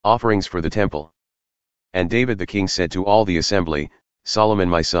Offerings for the temple. And David the king said to all the assembly, Solomon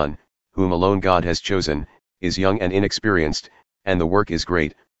my son, whom alone God has chosen, is young and inexperienced, and the work is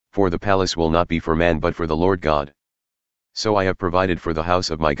great, for the palace will not be for man but for the Lord God. So I have provided for the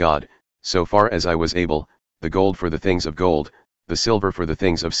house of my God, so far as I was able, the gold for the things of gold, the silver for the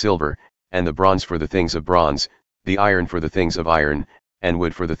things of silver, and the bronze for the things of bronze, the iron for the things of iron, and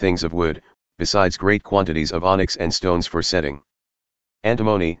wood for the things of wood, besides great quantities of onyx and stones for setting.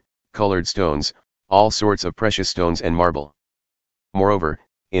 Antimony, colored stones, all sorts of precious stones and marble. Moreover,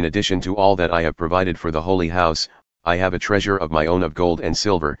 in addition to all that I have provided for the holy house, I have a treasure of my own of gold and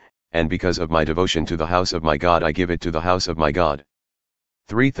silver, and because of my devotion to the house of my God I give it to the house of my God.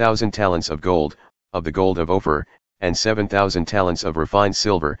 3,000 talents of gold, of the gold of Ophir, and 7,000 talents of refined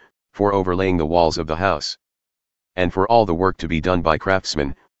silver, for overlaying the walls of the house. And for all the work to be done by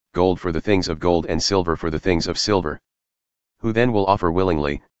craftsmen, gold for the things of gold and silver for the things of silver. Who then will offer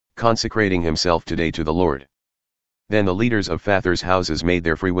willingly, consecrating himself today to the Lord. Then the leaders of fathers' houses made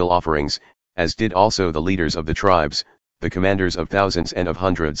their freewill offerings, as did also the leaders of the tribes, the commanders of thousands and of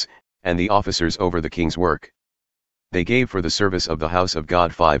hundreds, and the officers over the king's work. They gave for the service of the house of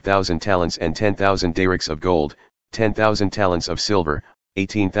God 5,000 talents and 10,000 darics of gold, 10,000 talents of silver,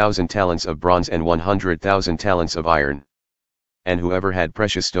 18,000 talents of bronze and 100,000 talents of iron. And whoever had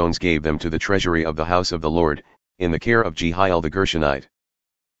precious stones gave them to the treasury of the house of the Lord, in the care of Jehiel the Gershonite.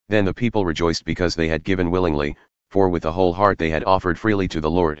 Then the people rejoiced because they had given willingly, for with the whole heart they had offered freely to the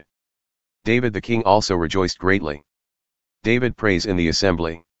Lord. David the king also rejoiced greatly. David prays in the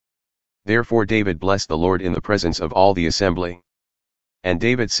assembly. Therefore David blessed the Lord in the presence of all the assembly. And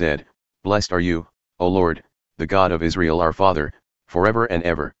David said, Blessed are you, O Lord, the God of Israel our Father, forever and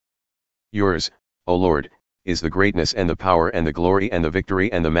ever. Yours, O Lord, is the greatness and the power and the glory and the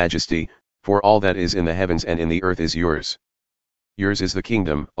victory and the majesty, for all that is in the heavens and in the earth is yours. Yours is the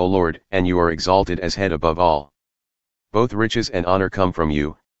kingdom, O Lord, and you are exalted as head above all. Both riches and honor come from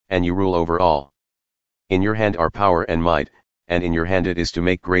you, and you rule over all. In your hand are power and might, and in your hand it is to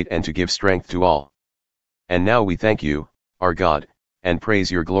make great and to give strength to all. And now we thank you, our God, and praise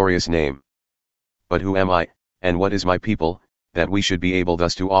your glorious name. But who am I, and what is my people, that we should be able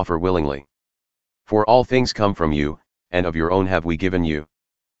thus to offer willingly? For all things come from you, and of your own have we given you.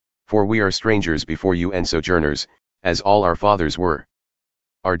 For we are strangers before you and sojourners, as all our fathers were.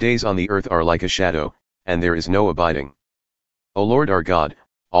 Our days on the earth are like a shadow, and there is no abiding. O Lord our God,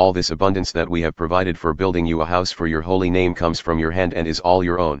 all this abundance that we have provided for building you a house for your holy name comes from your hand and is all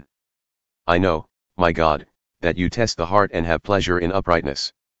your own. I know, my God, that you test the heart and have pleasure in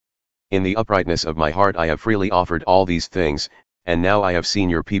uprightness. In the uprightness of my heart I have freely offered all these things, and now I have seen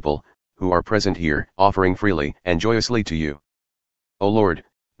your people, who are present here, offering freely and joyously to you. O Lord,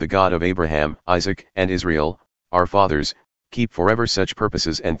 the God of Abraham, Isaac, and Israel, our fathers, keep forever such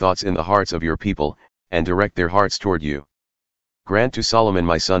purposes and thoughts in the hearts of your people, and direct their hearts toward you. Grant to Solomon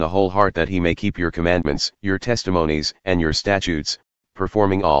my son a whole heart that he may keep your commandments, your testimonies, and your statutes,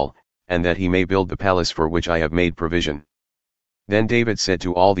 performing all, and that he may build the palace for which I have made provision. Then David said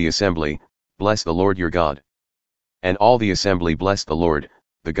to all the assembly, Bless the Lord your God. And all the assembly blessed the Lord,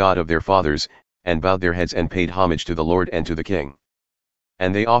 the God of their fathers, and bowed their heads and paid homage to the Lord and to the king.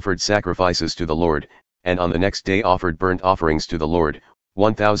 And they offered sacrifices to the Lord, and on the next day offered burnt offerings to the Lord,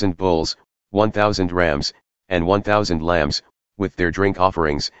 1,000 bulls, 1,000 rams, and 1,000 lambs, with their drink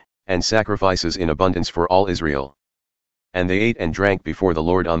offerings, and sacrifices in abundance for all Israel. And they ate and drank before the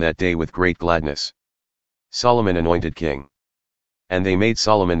Lord on that day with great gladness. Solomon anointed king. And they made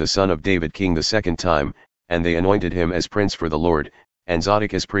Solomon the son of David king the second time, and they anointed him as prince for the Lord, and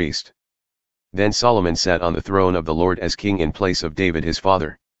Zadok as priest. Then Solomon sat on the throne of the Lord as king in place of David his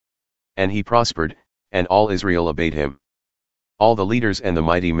father. And he prospered, and all Israel obeyed him. All the leaders and the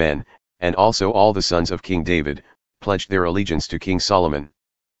mighty men, and also all the sons of King David, pledged their allegiance to King Solomon.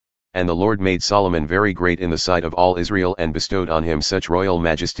 And the Lord made Solomon very great in the sight of all Israel and bestowed on him such royal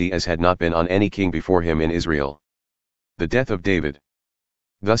majesty as had not been on any king before him in Israel. The death of David.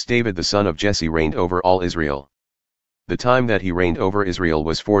 Thus David the son of Jesse reigned over all Israel. The time that he reigned over Israel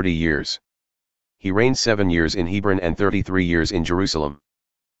was 40 years. He reigned 7 years in Hebron and 33 years in Jerusalem.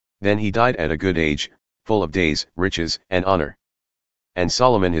 Then he died at a good age, full of days, riches, and honor. And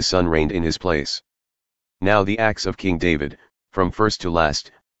Solomon his son reigned in his place. Now the acts of King David, from first to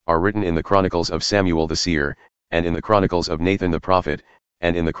last, are written in the Chronicles of Samuel the seer, and in the Chronicles of Nathan the prophet,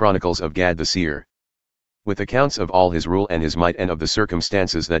 and in the Chronicles of Gad the seer. With accounts of all his rule and his might and of the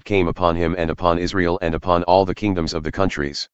circumstances that came upon him and upon Israel and upon all the kingdoms of the countries.